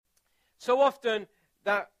So often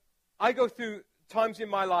that I go through times in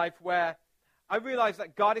my life where I realize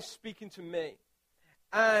that God is speaking to me,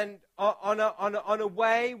 and on a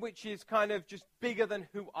way which is kind of just bigger than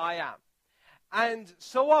who I am. And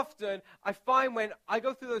so often I find when I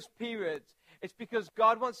go through those periods, it's because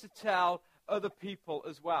God wants to tell other people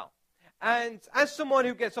as well. And as someone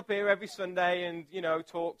who gets up here every Sunday and,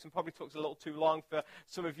 talks, and probably talks a little too long for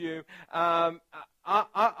some of you, I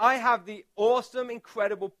have the awesome,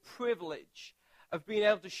 incredible privilege of being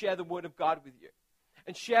able to share the Word of God with you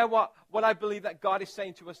and share what I believe that God is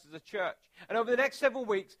saying to us as a church. And over the next several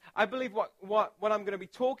weeks, I believe what I'm going to be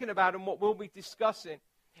talking about and what we'll be discussing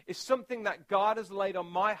is something that God has laid on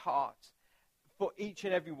my heart for each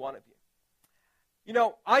and every one of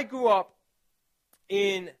you. I grew up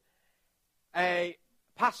in a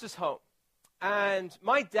pastor's home, and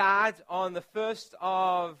my dad on the 1st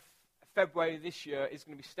of February this year is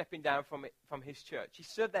going to be stepping down from his church. He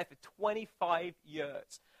served there for 25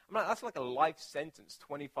 years. I'm like, that's like a life sentence,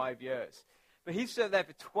 25 years. But he served there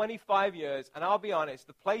for 25 years, and I'll be honest,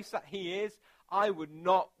 the place that he is, I would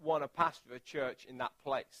not want to pastor a church in that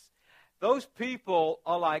place. Those people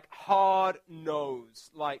are like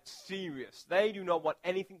hard-nosed, like serious. They do not want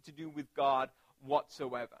anything to do with God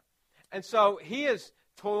whatsoever. And so he has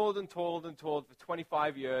toiled and toiled and toiled for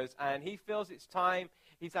 25 years, and he feels it's time.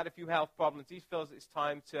 He's had a few health problems. He feels it's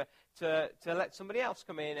time to let somebody else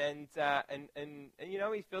come in, and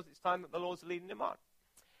he feels it's time that the Lord's leading him on.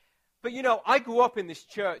 But, I grew up in this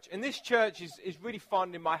church, and this church is really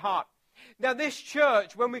fond in my heart. Now, this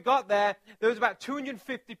church, when we got there was about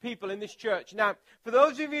 250 people in this church. Now, for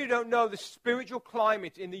those of you who don't know the spiritual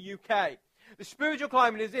climate in the UK, the spiritual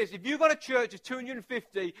climate is this. If you've got a church of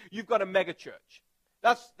 250, you've got a mega church.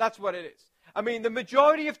 That's what it is. I mean, the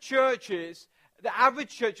majority of churches, the average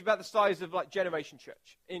church is about the size of like Generation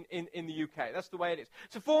Church in the UK. That's the way it is.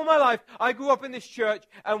 So for my life, I grew up in this church,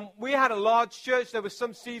 and we had a large church. There were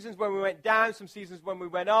some seasons when we went down, some seasons when we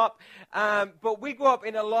went up. But we grew up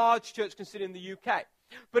in a large church considering the UK.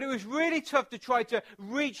 But it was really tough to try to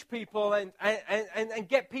reach people and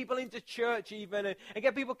get people into church even, and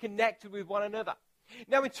get people connected with one another.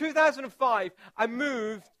 Now, in 2005, I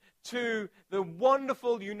moved to the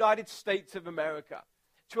wonderful United States of America,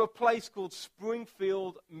 to a place called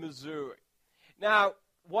Springfield, Missouri. Now,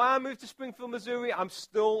 why I moved to Springfield, Missouri, I'm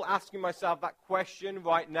still asking myself that question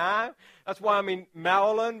right now. That's why I'm in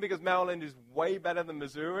Maryland, because Maryland is way better than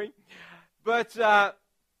Missouri. But,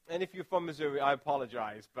 and if you're from Missouri, I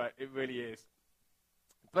apologize, but it really is.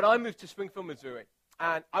 But I moved to Springfield, Missouri,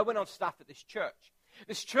 and I went on staff at this church.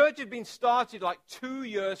 This church had been started like 2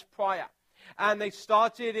 years prior, and they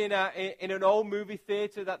started in an old movie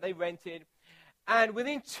theater that they rented. And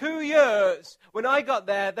within 2 years, when I got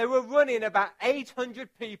there, they were running about 800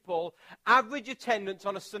 people, average attendance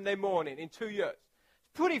on a Sunday morning in 2 years. It's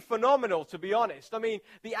pretty phenomenal, to be honest. I mean,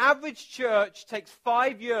 the average church takes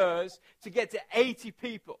 5 years to get to 80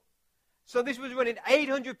 people. So this was running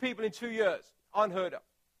 800 people in 2 years, unheard of.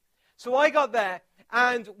 So I got there,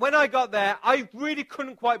 and when I got there, I really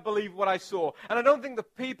couldn't quite believe what I saw. And I don't think the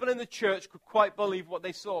people in the church could quite believe what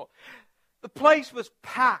they saw. The place was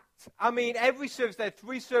packed. I mean, every service, there had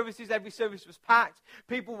 3 services, every service was packed.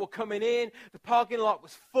 People were coming in. The parking lot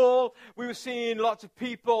was full. We were seeing lots of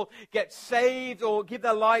people get saved or give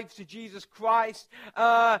their lives to Jesus Christ.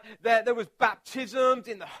 There was baptisms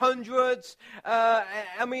in the hundreds.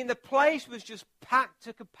 I mean, the place was just packed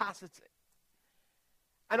to capacity.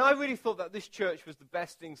 And I really thought that this church was the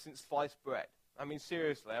best thing since sliced bread. I mean,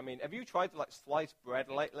 seriously. I mean, have you tried to slice bread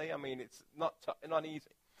lately? I mean, it's not easy.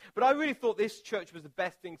 But I really thought this church was the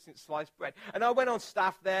best thing since sliced bread. And I went on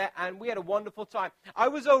staff there, and we had a wonderful time. I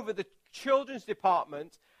was over the children's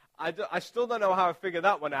department. I still don't know how I figured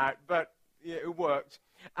that one out, but yeah, it worked.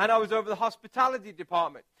 And I was over the hospitality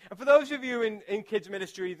department. And for those of you in kids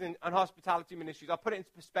ministries and hospitality ministries, I'll put it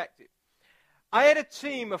into perspective. I had a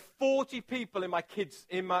team of 40 people in my kids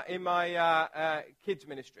kids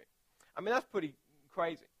ministry. I mean, that's pretty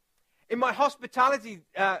crazy. In my hospitality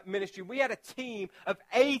ministry, we had a team of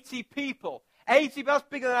 80 people. 80, that's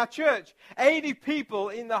bigger than our church. 80 people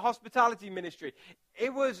in the hospitality ministry.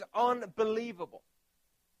 It was unbelievable.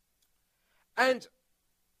 And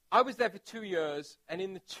I was there for 2 years, and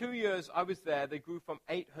in the 2 years I was there, they grew from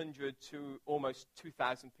 800 to almost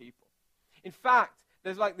 2,000 people. In fact,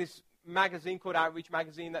 there's like this magazine called Outreach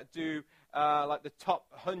Magazine that do like the top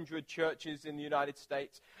 100 churches in the United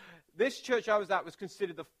States. This church I was at was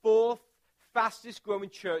considered the 4th fastest growing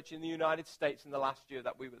church in the United States in the last year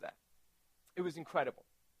that we were there. It was incredible.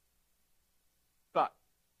 But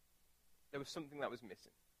there was something that was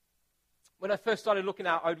missing. When I first started looking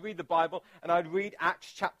out, I'd read the Bible, and I'd read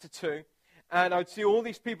Acts chapter 2. And I would see all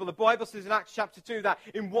these people. The Bible says in Acts chapter 2 that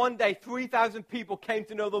in one day, 3,000 people came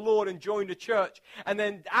to know the Lord and joined a church. And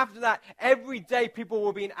then after that, every day people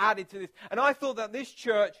were being added to this. And I thought that this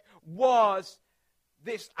church was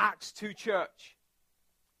this Acts 2 church.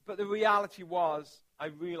 But the reality was, I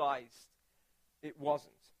realized it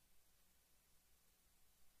wasn't.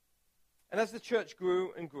 And as the church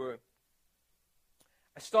grew and grew,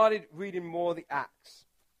 I started reading more of the Acts,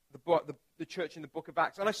 the church in the book of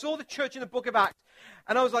Acts. And I saw the church in the book of Acts,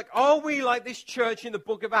 and I was like, are we like this church in the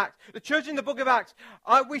book of Acts? The church in the book of Acts,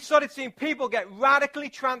 we started seeing people get radically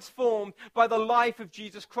transformed by the life of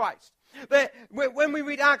Jesus Christ. When we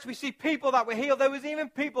read Acts, we see people that were healed. There was even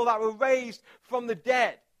people that were raised from the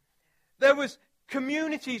dead. There was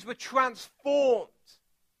communities were transformed.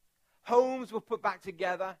 Homes were put back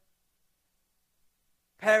together.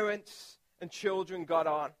 Parents and children got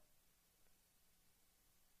on.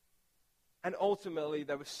 And ultimately,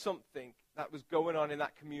 there was something that was going on in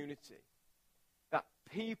that community. That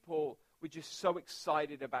people were just so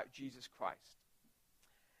excited about Jesus Christ.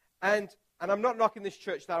 And I'm not knocking this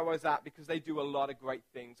church that I was at because they do a lot of great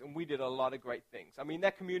things. And we did a lot of great things. I mean,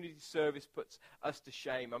 their community service puts us to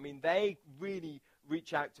shame. I mean, they really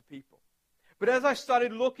reach out to people. But as I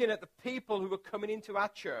started looking at the people who were coming into our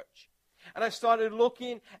church, and I started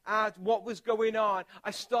looking at what was going on,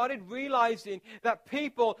 I started realizing that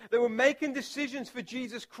people, they were making decisions for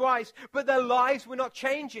Jesus Christ, but their lives were not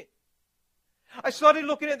changing. I started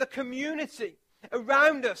looking at the community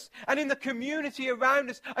around us, and in the community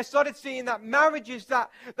around us, I started seeing that marriages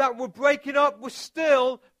that were breaking up were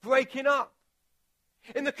still breaking up.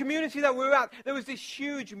 In the community that we were at, there was this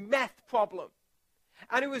huge meth problem.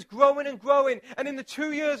 And it was growing and growing. And in the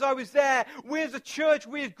 2 years I was there, we as a church,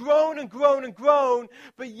 we had grown and grown and grown.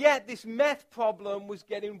 But yet this meth problem was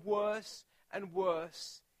getting worse and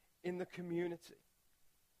worse in the community.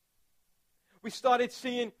 I started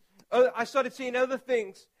seeing other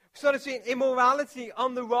things. We started seeing immorality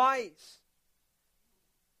on the rise.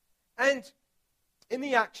 And in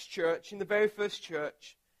the Acts church, in the very first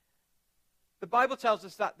church, the Bible tells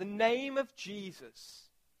us that the name of Jesus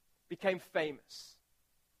became famous.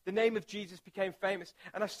 The name of Jesus became famous.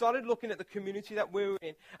 And I started looking at the community that we were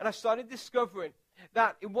in, and I started discovering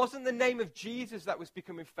that it wasn't the name of Jesus that was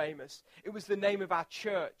becoming famous. It was the name of our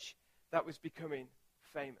church that was becoming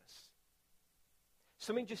famous.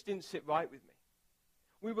 Something just didn't sit right with me.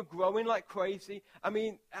 We were growing like crazy. I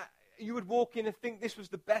mean, you would walk in and think this was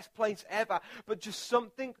the best place ever, but just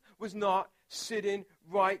something was not sitting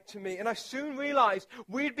right to me. And I soon realized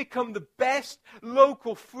we'd become the best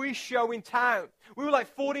local free show in town. We were like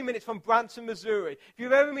 40 minutes from Branson, Missouri. If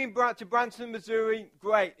you've ever been to Branson, Missouri,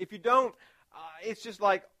 great. If you don't, it's just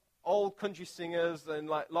like old country singers and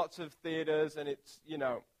like lots of theaters, and it's,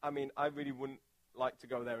 I really wouldn't like to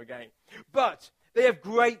go there again. But they have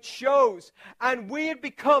great shows, and we had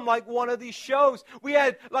become like one of these shows. We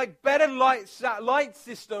had like better light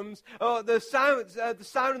systems, the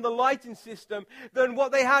sound and the lighting system, than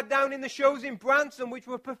what they had down in the shows in Branson, which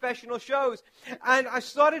were professional shows. And I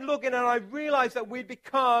started looking, and I realized that we'd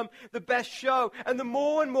become the best show. And the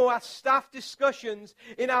more and more our staff discussions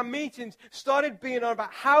in our meetings started being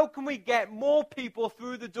about how can we get more people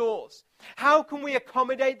through the doors? How can we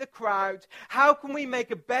accommodate the crowd? How can we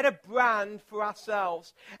make a better brand for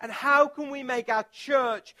ourselves? And how can we make our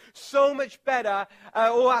church so much better,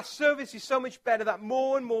 or our services so much better, that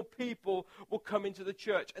more and more people will come into the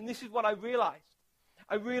church? And this is what I realized.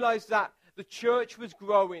 I realized that the church was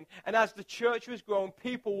growing, and as the church was growing,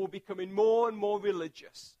 people were becoming more and more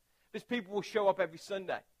religious. Because people will show up every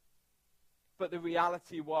Sunday. But the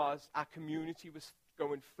reality was our community was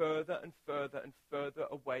going further and further and further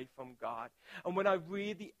away from God. And when I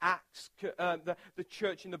read the Acts, the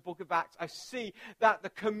church in the book of Acts, I see that the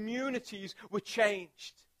communities were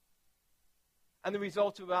changed. And the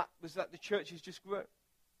result of that was that the churches just grew.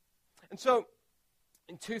 And so,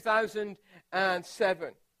 in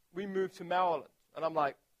 2007, we moved to Maryland. And I'm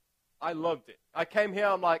like, I loved it. I came here,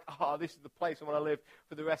 I'm like, this is the place I want to live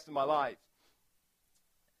for the rest of my life.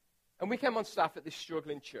 And we came on staff at this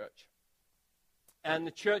struggling church. And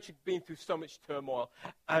the church had been through so much turmoil.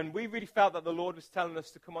 And we really felt that the Lord was telling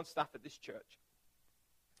us to come on staff at this church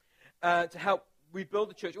to help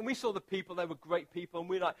rebuild the church. And we saw the people, they were great people. And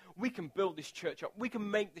we were like, we can build this church up. We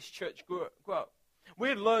can make this church grow. We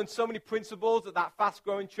had learned so many principles at that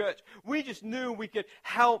fast-growing church. We just knew we could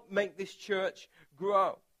help make this church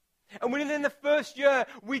grow. And within the first year,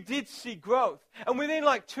 we did see growth. And within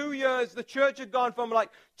like 2 years, the church had gone from like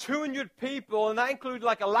 200 people, and that included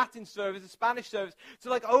like a Latin service, a Spanish service, to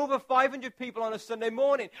like over 500 people on a Sunday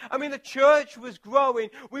morning. I mean, the church was growing.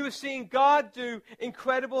 We were seeing God do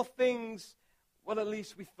incredible things. Well, at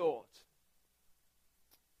least we thought.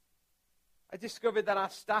 I discovered that our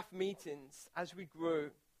staff meetings, as we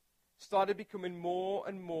grew, started becoming more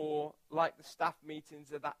and more like the staff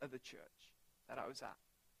meetings of the church that I was at.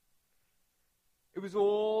 It was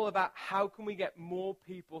all about how can we get more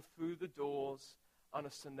people through the doors on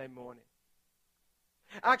a Sunday morning.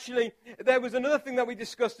 Actually, there was another thing that we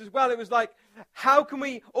discussed as well. It was like, how can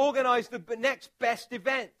we organize the next best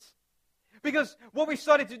event? Because what we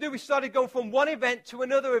started to do, we started going from one event to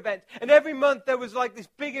another event. And every month there was like this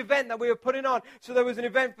big event that we were putting on. So there was an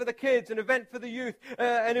event for the kids, an event for the youth,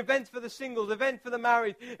 an event for the singles, event for the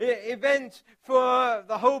married, event for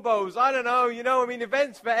the hobos. I don't know,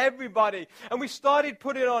 events for everybody. And we started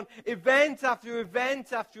putting on event after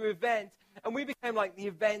event after event. And we became like the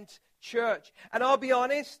event church. And I'll be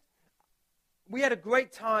honest, we had a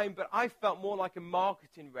great time, but I felt more like a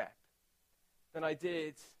marketing rep than I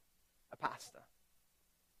did a pastor.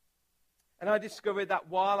 And I discovered that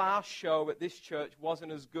while our show at this church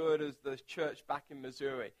wasn't as good as the church back in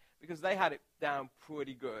Missouri, because they had it down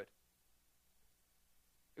pretty good,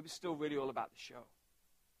 it was still really all about the show.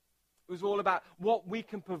 It was all about what we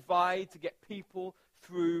can provide to get people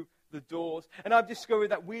through the doors. And I've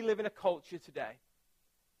discovered that we live in a culture today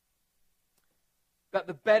that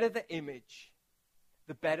the better the image,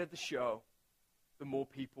 the better the show, the more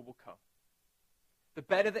people will come. The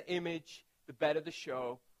better the image, the better the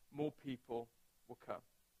show, more people will come.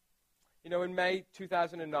 In May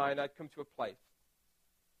 2009, I'd come to a place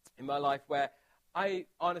in my life where I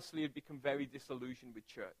honestly had become very disillusioned with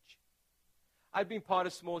church. I'd been part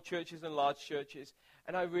of small churches and large churches,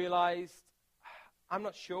 and I realized I'm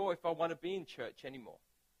not sure if I want to be in church anymore.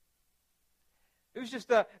 It was just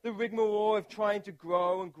the rigmarole of trying to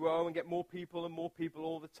grow and get more people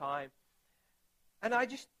all the time. And I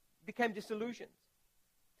just became disillusioned.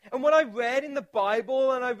 And when I read in the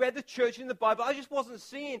Bible, and I read the church in the Bible, I just wasn't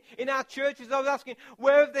seeing in our churches. I was asking,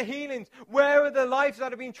 where are the healings? Where are the lives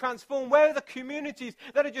that have been transformed? Where are the communities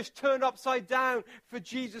that are just turned upside down for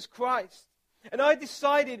Jesus Christ? And I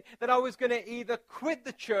decided that I was going to either quit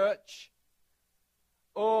the church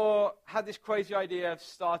or had this crazy idea of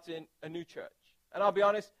starting a new church. And I'll be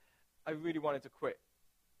honest, I really wanted to quit.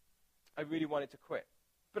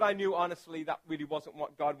 But I knew, honestly, that really wasn't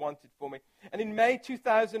what God wanted for me. And in May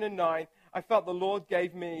 2009, I felt the Lord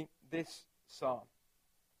gave me this psalm.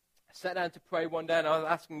 I sat down to pray one day, and I was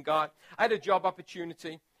asking God. I had a job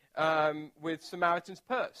opportunity with Samaritan's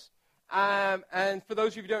Purse. And for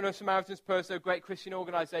those of you who don't know Samaritan's Purse, they're a great Christian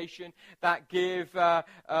organization that give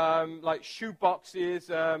like shoe boxes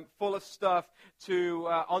full of stuff to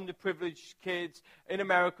underprivileged kids in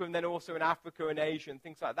America and then also in Africa and Asia and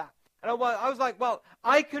things like that. And I was like, well,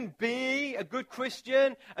 I can be a good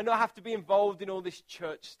Christian and not have to be involved in all this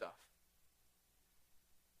church stuff.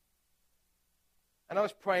 And I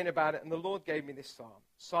was praying about it, and the Lord gave me this psalm,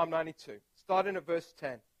 Psalm 92, starting at verse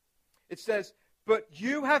 10. It says, "But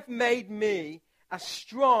you have made me as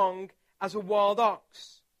strong as a wild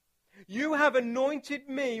ox. You have anointed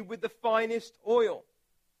me with the finest oil.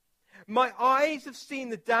 My eyes have seen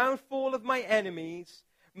the downfall of my enemies.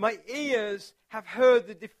 My ears have heard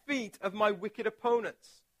the defeat of my wicked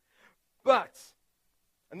opponents. But,"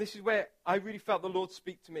 and this is where I really felt the Lord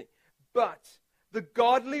speak to me, "but the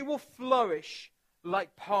godly will flourish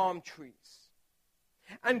like palm trees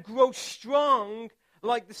and grow strong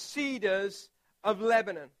like the cedars of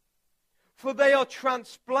Lebanon. For they are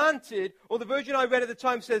transplanted," or the version I read at the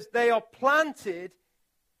time says, "they are planted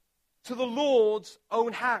to the Lord's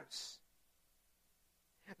own house.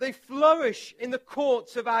 They flourish in the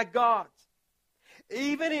courts of our God.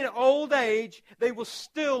 Even in old age, they will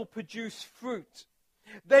still produce fruit.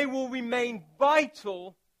 They will remain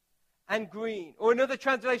vital and green." Or another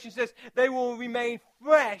translation says, "they will remain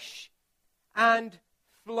fresh and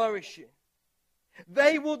flourishing.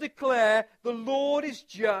 They will declare, 'The Lord is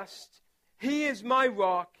just. He is my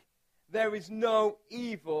rock. There is no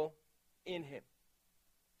evil in him.'"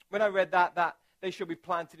 When I read that they shall be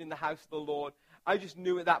planted in the house of the Lord, I just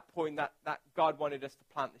knew at that point that God wanted us to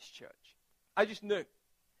plant this church. I just knew.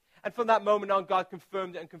 And from that moment on, God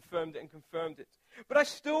confirmed it and confirmed it and confirmed it. But I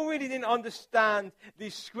still really didn't understand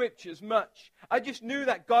these scriptures much. I just knew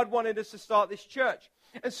that God wanted us to start this church.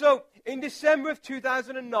 And so in December of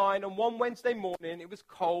 2009, on one Wednesday morning, it was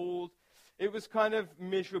cold. It was kind of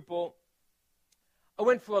miserable. I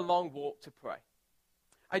went for a long walk to pray.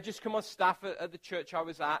 I just come on staff at the church I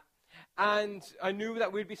was at. and I knew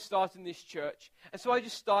that we'd be starting this church. And so I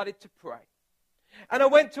just started to pray. And I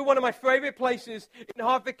went to one of my favorite places in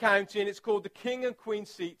Hartford County, and it's called the King and Queen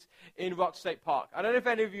Seat in Rock State Park. I don't know if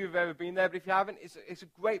any of you have ever been there, but if you haven't, it's a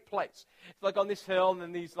great place. It's like on this hill, and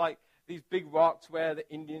then these big rocks where the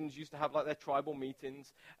Indians used to have like their tribal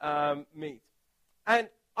meetings meet. And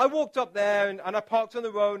I walked up there, and I parked on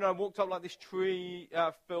the road, and I walked up like this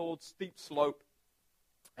tree-filled steep slope.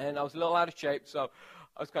 And I was a little out of shape, so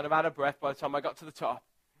I was kind of out of breath by the time I got to the top.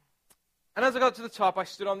 And as I got to the top, I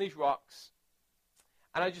stood on these rocks,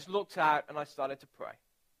 and I just looked out, and I started to pray.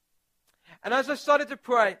 And as I started to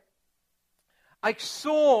pray, I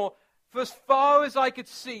saw, for as far as I could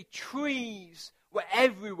see, trees were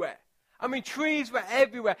everywhere. I mean, trees were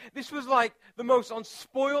everywhere. This was like the most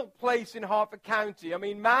unspoiled place in Hartford County. I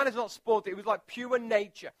mean, man has not spoiled it. It was like pure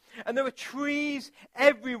nature. And there were trees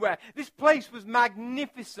everywhere. This place was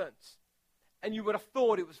magnificent. And you would have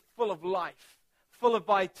thought it was full of life, full of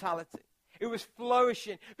vitality. It was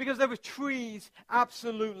flourishing because there were trees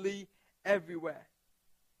absolutely everywhere.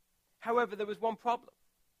 However, there was one problem.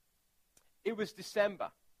 It was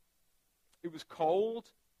December. It was cold.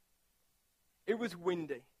 It was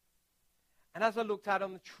windy. And as I looked out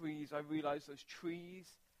on the trees, I realized those trees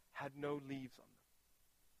had no leaves on them.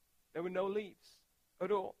 There were no leaves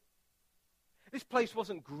at all. This place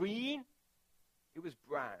wasn't green. It was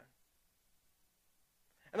brown.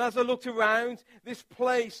 And as I looked around this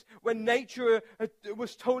place where nature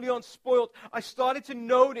was totally unspoiled, I started to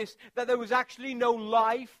notice that there was actually no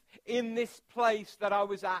life in this place that I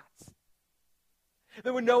was at.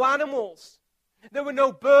 There were no animals. There were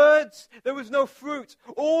no birds. There was no fruit.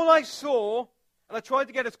 All I saw, and I tried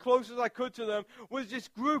to get as close as I could to them, was this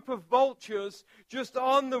group of vultures just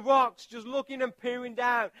on the rocks, just looking and peering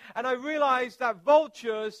down. And I realized that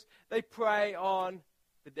vultures, they prey on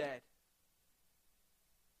the dead.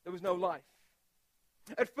 There was no life.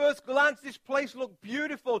 At first glance, this place looked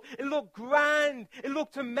beautiful. It looked grand. It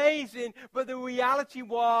looked amazing. But the reality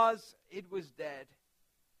was, it was dead.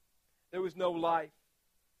 There was no life.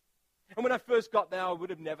 And when I first got there, I would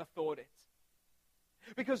have never thought it.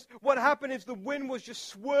 Because what happened is the wind was just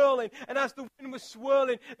swirling. And as the wind was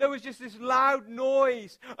swirling, there was just this loud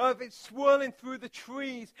noise of it swirling through the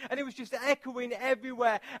trees. And it was just echoing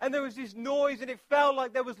everywhere. And there was this noise, and it felt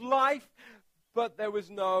like there was life, but there was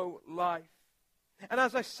no life. And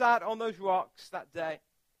as I sat on those rocks that day,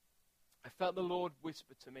 I felt the Lord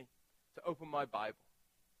whisper to me to open my Bible.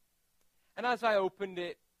 And as I opened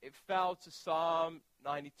it, it fell to Psalm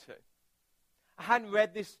 92. I hadn't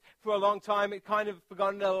read this for a long time. It kind of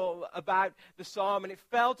forgotten about the psalm, and it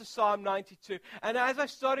fell to Psalm 92. And as I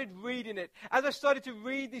started reading it, as I started to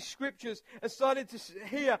read these scriptures and started to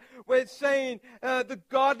hear where it's saying, the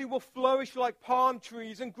godly will flourish like palm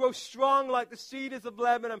trees and grow strong like the cedars of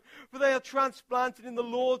Lebanon, for they are transplanted in the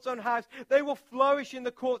Lord's own house. They will flourish in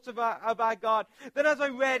the courts of our God. Then as I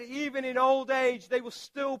read, even in old age, they will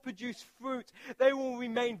still produce fruit. They will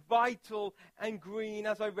remain vital and green.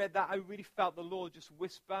 As I read that, I really felt the Lord just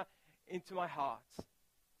whisper into my heart.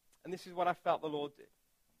 And this is what I felt the Lord did.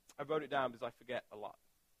 I wrote it down because I forget a lot.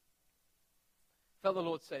 I felt the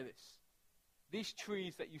Lord say this. These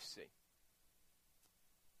trees that you see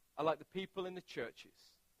are like the people in the churches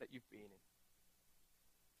that you've been in.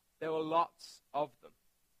 There are lots of them.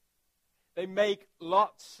 They make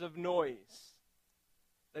lots of noise.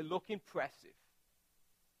 They look impressive,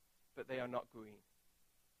 but they are not green.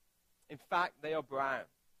 In fact, they are brown.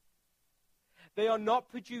 They are not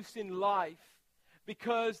producing life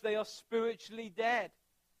because they are spiritually dead.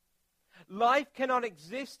 Life cannot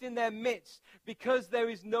exist in their midst because there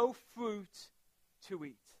is no fruit to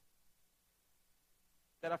eat.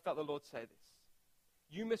 Then I felt the Lord say this.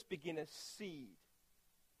 You must begin a seed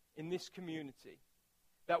in this community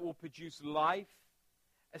that will produce life,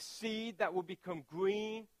 a seed that will become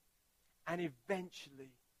green and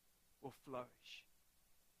eventually will flourish.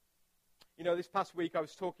 You know, this past week I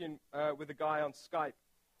was talking with a guy on Skype,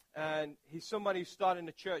 and he's somebody who's starting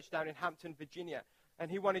a church down in Hampton, Virginia, and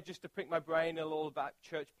he wanted just to pick my brain a little about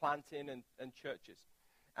church planting and churches.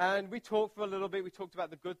 And we talked for a little bit. We talked about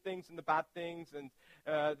the good things and the bad things, and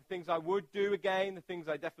the things I would do again, the things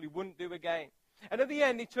I definitely wouldn't do again. And at the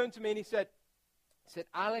end, he turned to me and he said,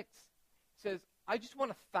 Alex, he says, I just want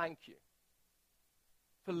to thank you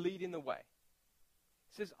for leading the way.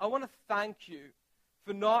 He says, I want to thank you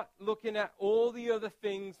for not looking at all the other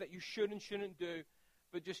things that you should and shouldn't do,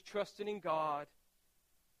 but just trusting in God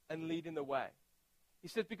and leading the way. He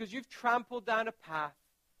said, because you've trampled down a path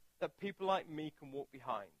that people like me can walk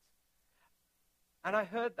behind. And I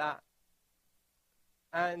heard that,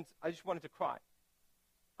 and I just wanted to cry.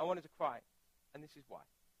 I wanted to cry, and this is why.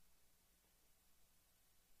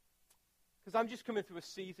 Because I'm just coming through a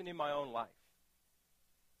season in my own life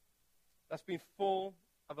that's been full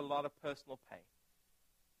of a lot of personal pain.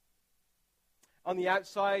 On the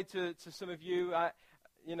outside, to some of you, I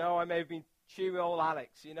may have been cheery old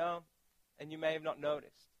Alex, and you may have not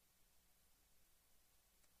noticed.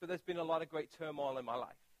 But there's been a lot of great turmoil in my life.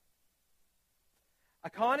 I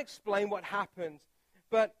can't explain what happened,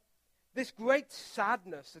 but this great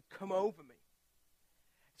sadness had come over me.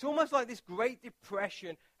 It's almost like this great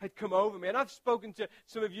depression had come over me. And I've spoken to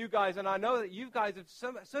some of you guys, and I know that you guys have,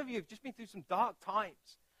 some of you have just been through some dark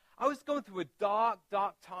times. I was going through a dark,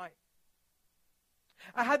 dark time.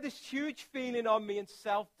 I had this huge feeling on me and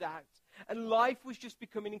self-doubt, and life was just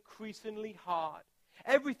becoming increasingly hard.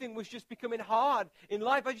 Everything was just becoming hard in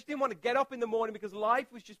life. I just didn't want to get up in the morning because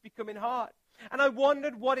life was just becoming hard. And I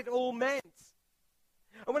wondered what it all meant.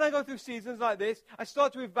 And when I go through seasons like this, I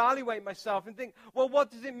start to evaluate myself and think, well,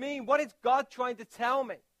 what does it mean? What is God trying to tell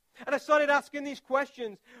me? And I started asking these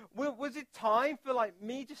questions. Was it time for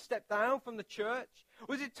me to step down from the church?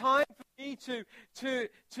 Was it time for me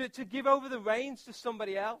to give over the reins to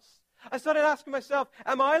somebody else? I started asking myself,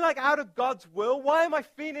 am I out of God's will? Why am I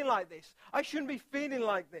feeling like this? I shouldn't be feeling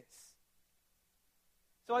like this.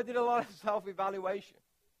 So I did a lot of self-evaluation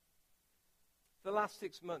for the last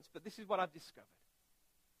 6 months, but this is what I've discovered.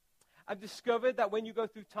 I've discovered that when you go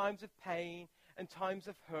through times of pain and times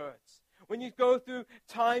of hurts, when you go through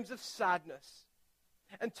times of sadness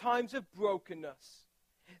and times of brokenness,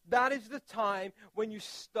 that is the time when you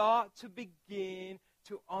start to begin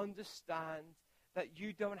to understand that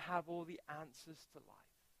you don't have all the answers to life.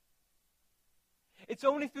 It's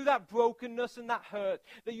only through that brokenness and that hurt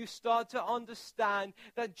that you start to understand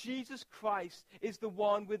that Jesus Christ is the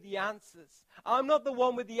one with the answers. I'm not the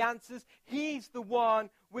one with the answers. He's the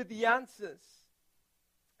one with the answers.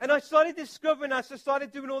 And I started discovering, as I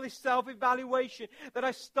started doing all this self-evaluation, that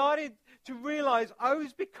I started to realize I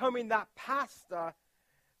was becoming that pastor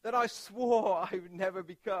that I swore I would never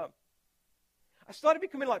become. I started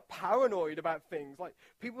becoming paranoid about things.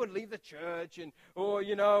 People would leave the church or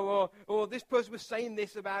this person was saying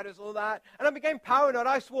this about us or that. And I became paranoid.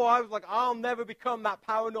 I swore I was I'll never become that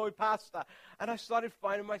paranoid pastor. And I started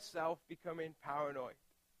finding myself becoming paranoid.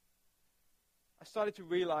 I started to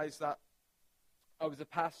realize that I was a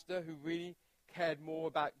pastor who really cared more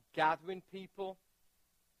about gathering people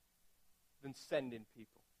than sending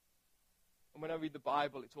people. And when I read the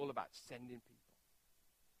Bible, it's all about sending people.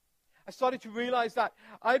 I started to realize that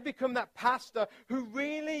I'd become that pastor who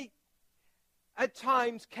really, at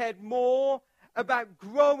times, cared more about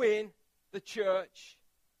growing the church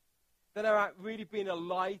than about really being a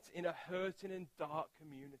light in a hurting and dark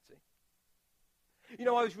community.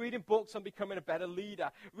 I was reading books on becoming a better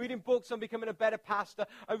leader, reading books on becoming a better pastor.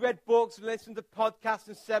 I read books, listened to podcasts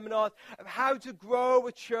and seminars of how to grow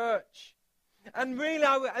a church. And really,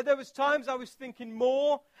 there was times I was thinking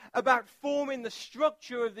more about forming the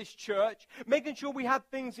structure of this church, making sure we had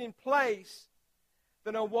things in place,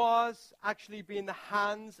 than I was actually being the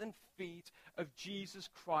hands and feet of Jesus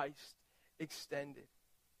Christ extended.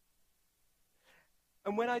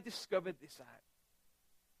 And when I discovered this out,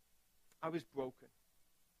 I was broken.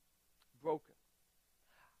 Broken.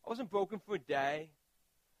 I wasn't broken for a day.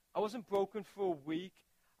 I wasn't broken for a week.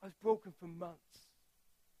 I was broken for months.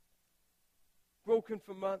 Broken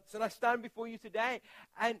for months. And I stand before you today,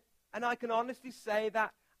 and I can honestly say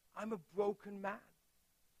that I'm a broken man.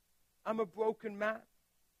 I'm a broken man.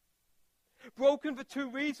 Broken for two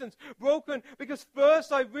reasons. Broken because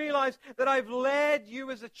first I realized that I've led you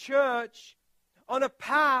as a church on a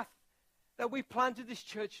path that we planted this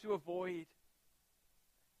church to avoid.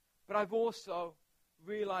 But I've also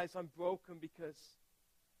realized I'm broken because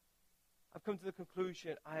I've come to the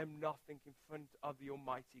conclusion I am nothing in front of the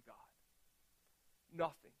Almighty God.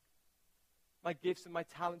 Nothing. My gifts and my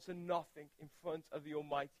talents are nothing in front of the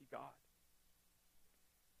Almighty God.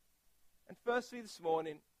 And firstly this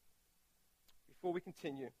morning, before we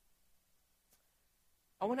continue,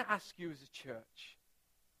 I want to ask you as a church,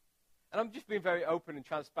 and I'm just being very open and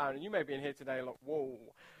transparent, and you may be in here today like, whoa,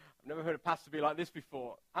 I've never heard a pastor be like this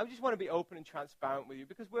before. I just want to be open and transparent with you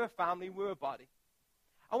because we're a family, we're a body.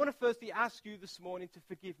 I want to firstly ask you this morning to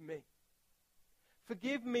forgive me.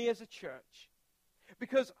 Forgive me as a church.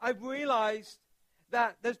 Because I've realized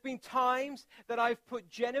that there's been times that I've put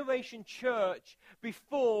Generation Church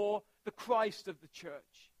before the Christ of the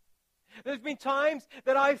church. There's been times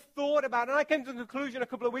that I've thought about, and I came to the conclusion a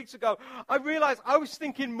couple of weeks ago, I realized I was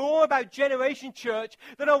thinking more about Generation Church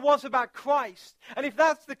than I was about Christ. And if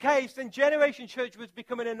that's the case, then Generation Church was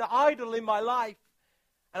becoming an idol in my life,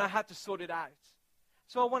 and I had to sort it out.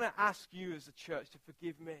 So I want to ask you as a church to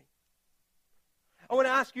forgive me. I want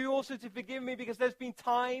to ask you also to forgive me because there's been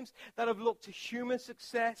times that I've looked to human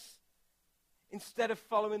success instead of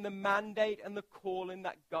following the mandate and the calling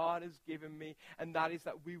that God has given me, and that is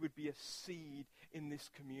that we would be a seed in this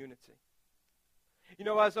community. You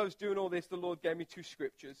know, as I was doing all this, the Lord gave me 2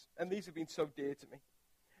 scriptures, and these have been so dear to me.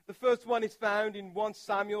 The first one is found in 1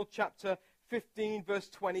 Samuel chapter 15, verse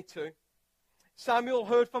 22. Samuel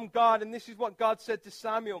heard from God, and this is what God said to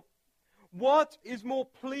Samuel. What is more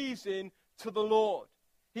pleasing to the Lord?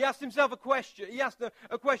 He asked himself a question. He asked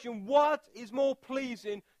a question, what is more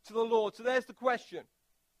pleasing to the Lord? So there's the question.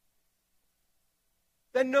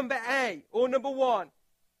 Then number 1,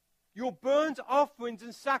 your burnt offerings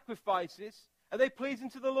and sacrifices, are they pleasing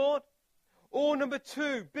to the Lord? Or number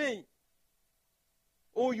 2, B,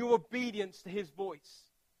 or your obedience to his voice.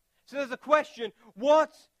 So there's a question,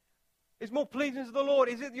 what is more pleasing to the Lord?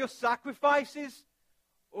 Is it your sacrifices,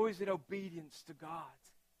 or is it obedience to God?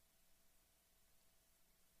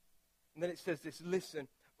 And then it says this, listen,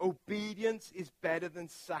 obedience is better than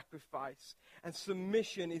sacrifice, and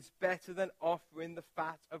submission is better than offering the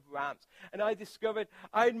fat of rams. And I discovered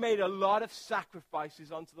I had made a lot of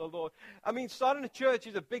sacrifices unto the Lord. I mean, starting a church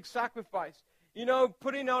is a big sacrifice. You know,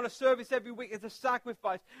 putting on a service every week is a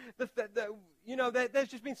sacrifice. There's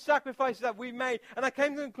just been sacrifices that we've made. And I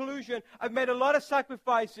came to the conclusion, I've made a lot of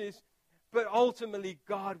sacrifices, but ultimately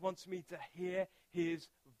God wants me to hear his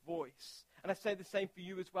voice. And I say the same for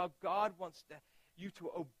you as well. God wants you to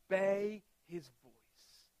obey his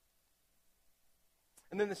voice.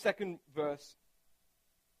 And then the second verse,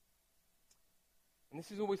 and this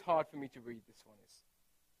is always hard for me to read, this one is.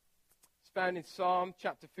 It's found in Psalm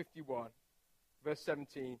chapter 51, verse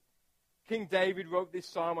 17. King David wrote this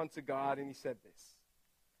psalm unto God, and he said this.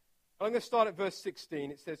 I'm going to start at verse 16.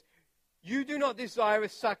 It says, you do not desire a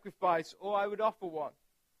sacrifice, or I would offer one.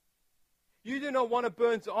 You do not want a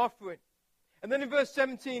burnt offering. And then in verse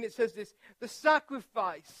 17 it says this, the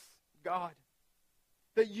sacrifice, God,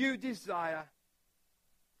 that you desire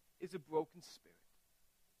is a broken spirit.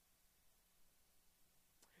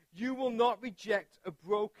 You will not reject a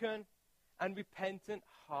broken and repentant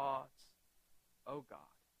heart, oh God.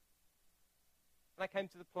 And I came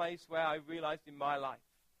to the place where I realized in my life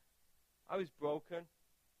I was broken,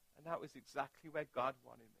 and that was exactly where God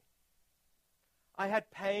wanted me. I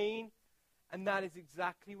had pain, and that is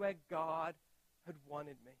exactly where God had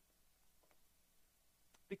wanted me.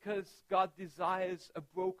 Because God desires a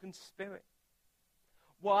broken spirit.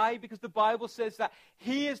 Why? Because the Bible says that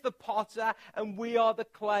he is the potter and we are the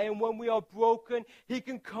clay. And when we are broken, he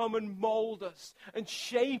can come and mold us and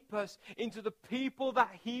shape us into the people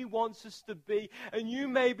that he wants us to be. And you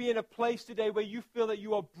may be in a place today where you feel that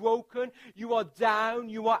you are broken, you are down,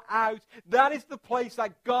 you are out. That is the place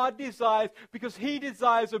that God desires, because he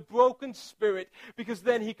desires a broken spirit, because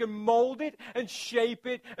then he can mold it and shape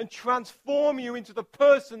it and transform you into the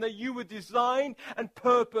person that you were designed and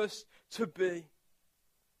purposed to be.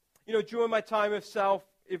 You know, during my time of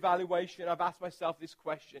self-evaluation, I've asked myself this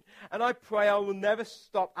question. And I pray I will never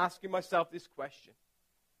stop asking myself this question.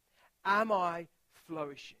 Am I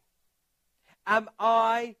flourishing? Am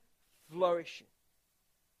I flourishing?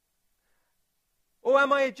 Or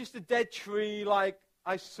am I just a dead tree like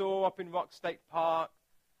I saw up in Rock State Park?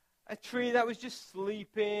 A tree that was just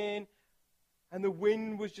sleeping and the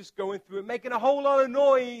wind was just going through it, making a whole lot of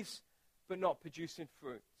noise, but not producing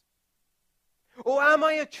fruit. Or am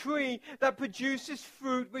I a tree that produces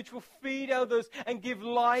fruit which will feed others and give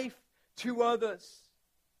life to others?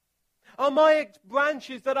 Are my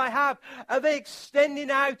branches that I have, are they extending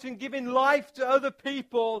out and giving life to other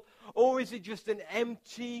people? Or is it just an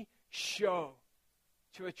empty show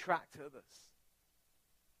to attract others?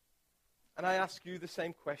 And I ask you the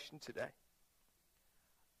same question today.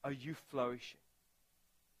 Are you flourishing?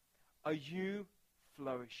 Are you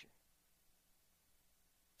flourishing?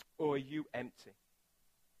 Or are you empty?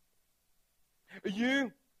 Are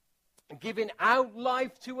you giving out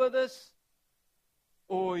life to others?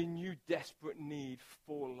 Or in you desperate need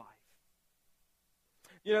for life?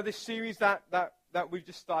 You know, this series that we've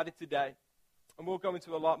just started today, and we'll go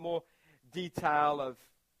into a lot more detail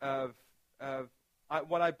of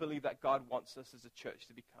what I believe that God wants us as a church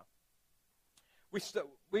to become.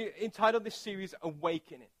 We entitled this series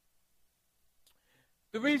Awakening.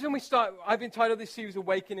 The reason I've entitled this series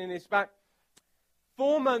Awakening is about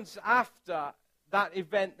 4 months after that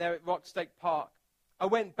event there at Rock State Park, I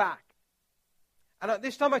went back. And at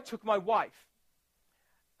this time I took my wife.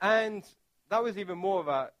 And that was even more of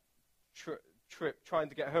a trip trying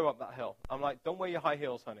to get her up that hill. I'm like, don't wear your high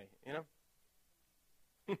heels, honey, you know.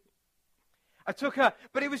 I took her,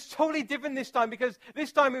 but it was totally different this time, because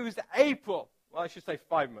this time it was April. Well, I should say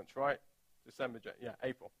 5 months, right?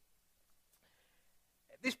 April.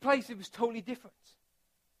 This place, it was totally different.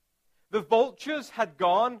 The vultures had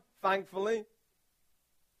gone, thankfully.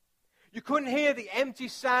 You couldn't hear the empty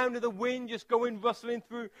sound of the wind just going rustling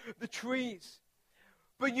through the trees.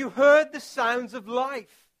 But you heard the sounds of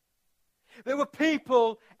life. There were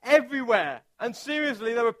people everywhere. And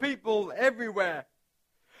seriously, there were people everywhere.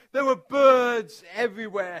 There were birds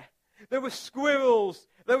everywhere. There were squirrels.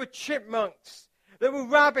 There were chipmunks. There were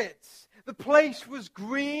rabbits. The place was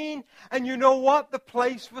green. And you know what? The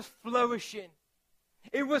place was flourishing.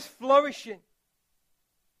 It was flourishing.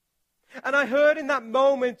 And I heard in that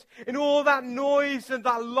moment, in all that noise and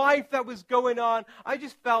that life that was going on, I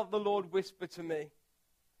just felt the Lord whisper to me.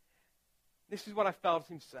 This is what I felt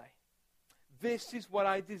him say. This is what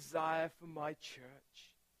I desire for my church.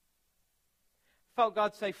 I felt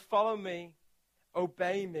God say, follow me,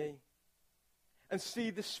 obey me, and see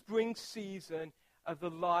the spring season of the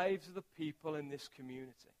lives of the people in this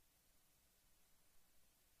community.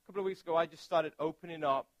 A couple of weeks ago, I just started opening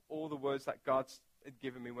up all the words that God had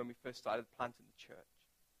given me when we first started planting the church.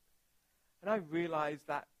 And I realized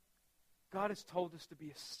that God has told us to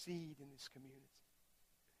be a seed in this community.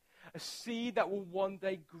 A seed that will one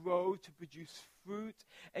day grow to produce fruit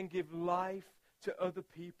and give life to other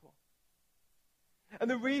people. And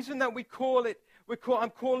the reason that I'm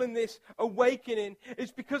calling this awakening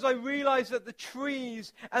is because I realized that the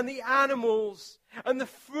trees and the animals and the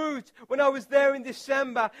fruit, when I was there in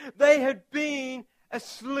December, they had been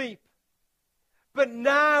asleep. But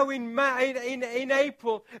now in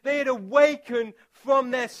April, they had awakened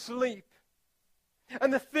from their sleep.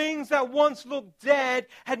 And the things that once looked dead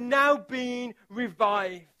had now been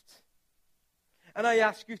revived. And I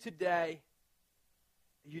ask you today,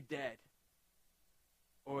 are you dead?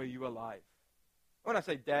 Or are you alive? When I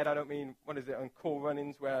say dead, I don't mean, what is it, on Cool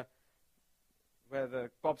Runnings where the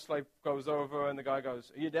bobsleigh goes over and the guy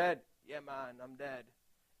goes, are you dead? Yeah, man, I'm dead.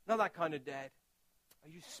 Not that kind of dead. Are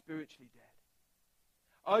you spiritually dead?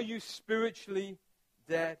 Are you spiritually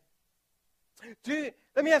dead?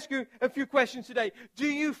 Let me ask you a few questions today. Do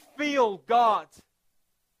you feel God?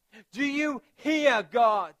 Do you hear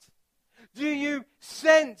God? Do you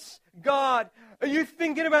sense God? Are you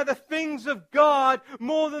thinking about the things of God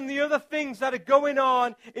more than the other things that are going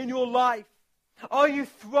on in your life? Are you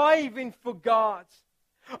thriving for God?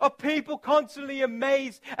 Are people constantly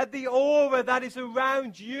amazed at the aura that is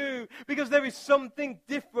around you because there is something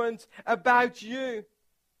different about you?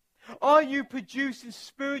 Are you producing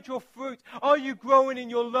spiritual fruit? Are you growing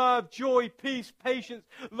in your love, joy, peace, patience,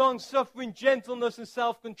 long-suffering, gentleness, and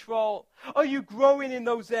self-control? Are you growing in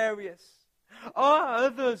those areas? Are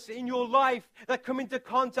others in your life that come into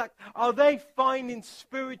contact, are they finding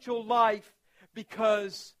spiritual life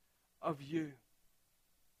because of you?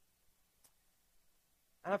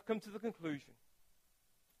 And I've come to the conclusion.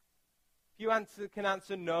 If you can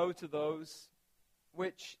answer no to those,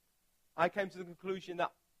 which I came to the conclusion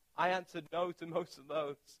that I answered no to most of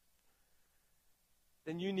those,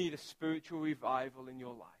 then you need a spiritual revival in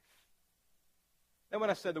your life. Then when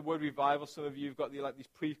I said the word revival, some of you have got these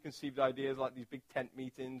preconceived ideas, like these big tent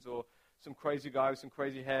meetings, or some crazy guy with some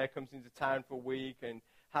crazy hair comes into town for a week and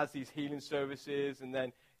has these healing services and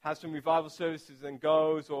then has some revival services and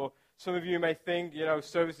goes. Or some of you may think,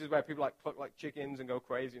 services where people cluck like chickens and go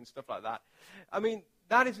crazy and stuff like that. I mean,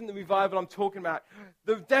 that isn't the revival I'm talking about.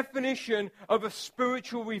 The definition of a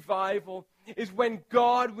spiritual revival is when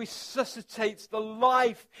God resuscitates the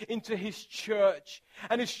life into his church.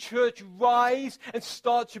 And his church rise and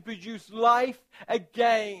start to produce life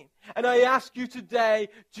again. And I ask you today,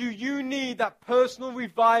 do you need that personal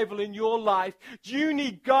revival in your life? Do you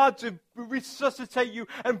need God to resuscitate you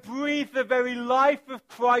and breathe the very life of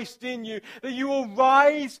Christ in you, that you will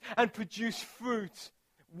rise and produce fruit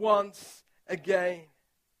once again?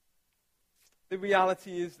 The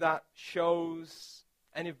reality is that shows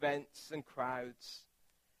and events and crowds,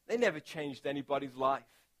 they never changed anybody's life.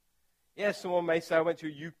 Yes, someone may say, I went to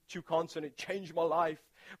a U2 concert and it changed my life.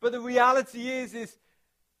 But the reality is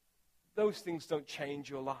those things don't change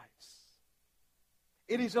your lives.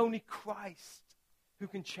 It is only Christ who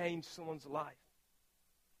can change someone's life.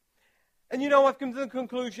 And I've come to the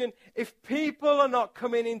conclusion, if people are not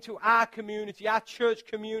coming into our community, our church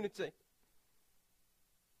community,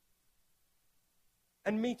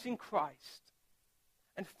 and meeting Christ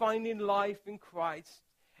and finding life in Christ,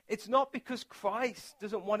 it's not because Christ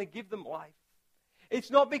doesn't want to give them life. It's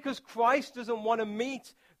not because Christ doesn't want to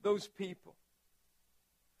meet those people.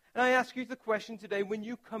 And I ask you the question today, when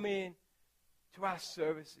you come in to our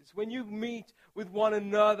services, when you meet with one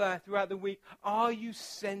another throughout the week, are you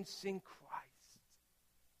sensing Christ?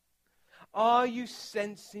 Are you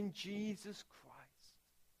sensing Jesus Christ?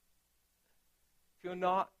 If you're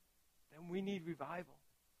not, then we need revival.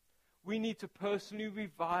 We need to personally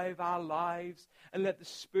revive our lives and let the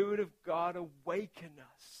Spirit of God awaken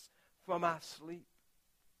us from our sleep.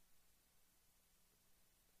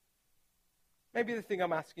 Maybe the thing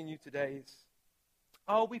I'm asking you today is,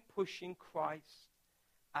 are we pushing Christ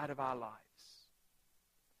out of our lives?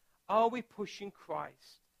 Are we pushing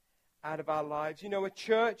Christ out of our lives? You know, a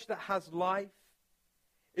church that has life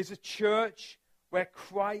is a church where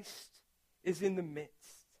Christ is in the midst.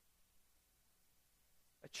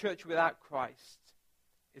 A church without Christ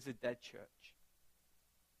is a dead church.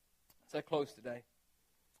 So I close today.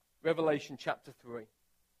 Revelation chapter 3.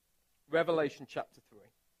 Revelation chapter 3.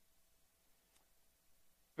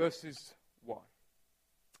 Verses 1.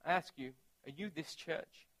 I ask you, are you this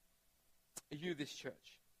church? Are you this church?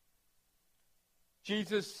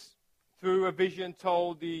 Jesus, through a vision,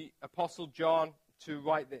 told the Apostle John to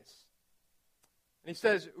write this. And he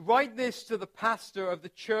says, write this to the pastor of the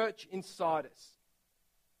church in Sardis,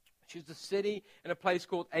 which is a city in a place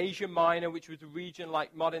called Asia Minor, which was a region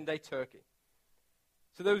like modern-day Turkey.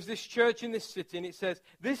 So there was this church in this city, and it says,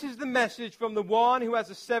 this is the message from the one who has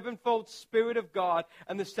a sevenfold Spirit of God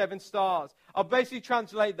and the 7 stars. I'll basically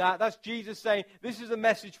translate that. That's Jesus saying, this is a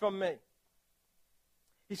message from me.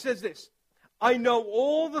 He says this, I know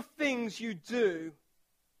all the things you do,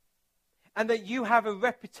 and that you have a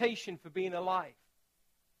reputation for being alive.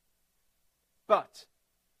 But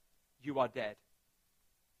you are dead.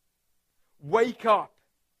 Wake up.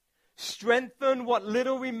 Strengthen what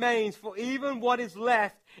little remains, for even what is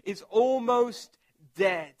left is almost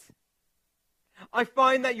dead. I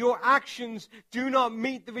find that your actions do not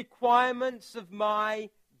meet the requirements of my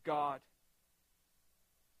God.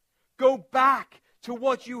 Go back to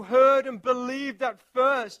what you heard and believed at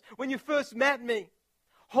first, when you first met me.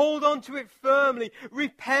 Hold on to it firmly.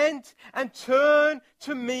 Repent and turn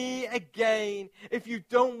to me again. If you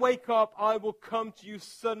don't wake up, I will come to you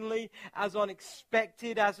suddenly, as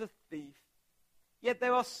unexpected as a thief. Yet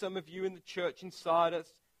there are some of you in the church in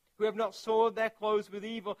Sardis who have not soiled their clothes with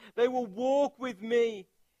evil. They will walk with me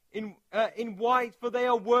in white, for they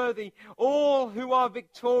are worthy. All who are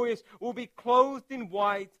victorious will be clothed in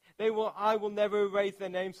white. I will never erase their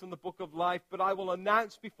names from the book of life, but I will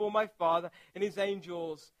announce before my Father and his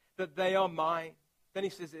angels that they are mine. Then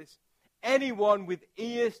he says this, anyone with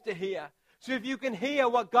ears to hear. So if you can hear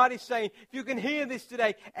what God is saying, if you can hear this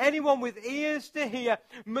today, anyone with ears to hear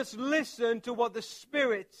must listen to what the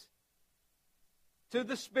Spirit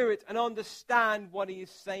and understand what he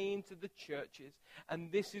is saying to the churches.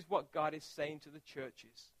 And this is what God is saying to the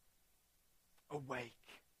churches. Awake.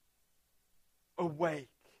 Awake.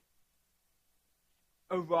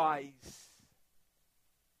 Arise.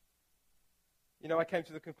 You know, I came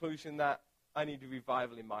to the conclusion that I needed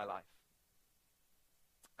revival in my life.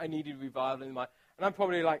 I needed revival in my... And I'm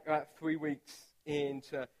probably like 3 weeks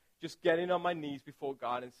into just getting on my knees before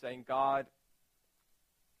God and saying, God,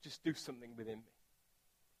 just do something within me.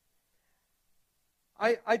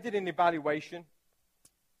 I did an evaluation,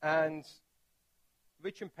 and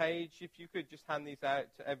Rich and Paige, if you could just hand these out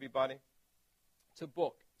to everybody. It's a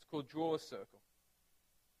book. It's called Draw a Circle.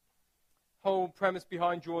 Whole premise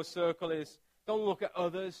behind Draw a Circle is don't look at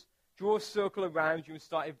others. Draw a circle around you and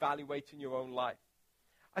start evaluating your own life.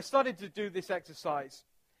 I started to do this exercise,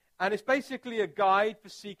 and it's basically a guide for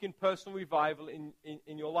seeking personal revival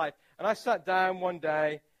in your life. And I sat down one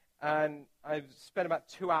day, and I spent about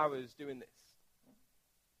 2 hours doing this.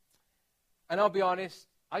 And I'll be honest,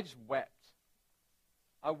 I just wept.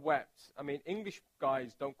 I wept. I mean, English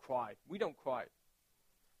guys don't cry. We don't cry.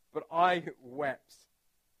 But I wept.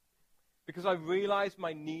 Because I realized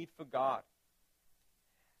my need for God.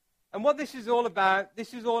 And what this is all about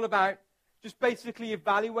just basically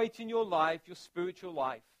evaluating your life, your spiritual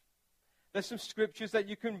life. There's some scriptures that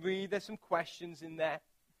you can read. There's some questions in there.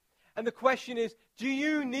 And the question is, do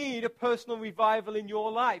you need a personal revival in your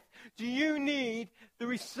life? Do you need the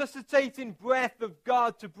resuscitating breath of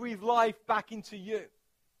God to breathe life back into you?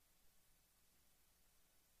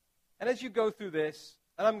 And as you go through this,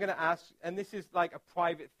 and I'm going to ask, and this is like a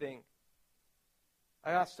private thing.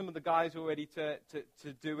 I asked some of the guys already to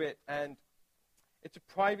do it, and it's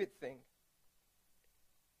a private thing.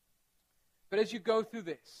 But as you go through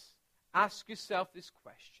this, ask yourself this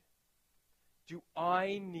question. Do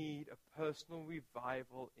I need a personal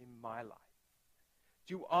revival in my life?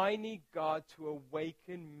 Do I need God to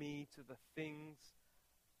awaken me to the things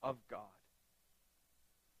of God?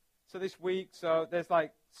 So this week, there's I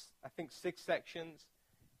think 6 sections.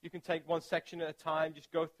 You can take one section at a time,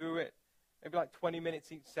 just go through it. Maybe 20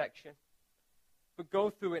 minutes each section. But go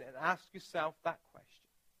through it and ask yourself that question.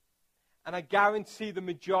 And I guarantee the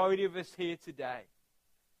majority of us here today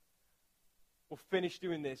will finish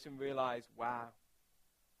doing this and realize, wow,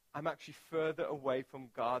 I'm actually further away from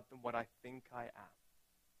God than what I think I am.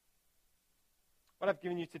 What I've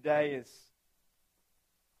given you today is,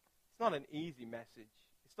 it's not an easy message.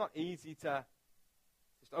 It's not easy to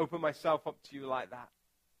just open myself up to you like that.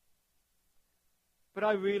 But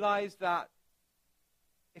I realize that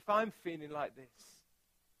if I'm feeling like this,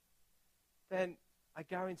 then I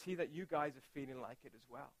guarantee that you guys are feeling like it as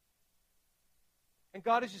well. And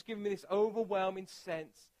God has just given me this overwhelming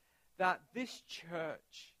sense that this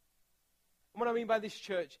church, and what I mean by this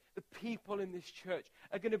church, the people in this church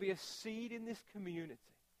are going to be a seed in this community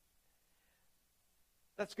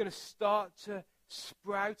that's going to start to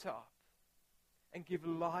sprout up and give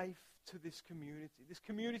life to this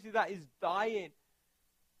community that is dying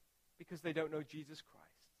because they don't know Jesus Christ.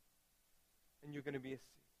 And you're going to be a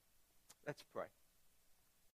seed. Let's pray.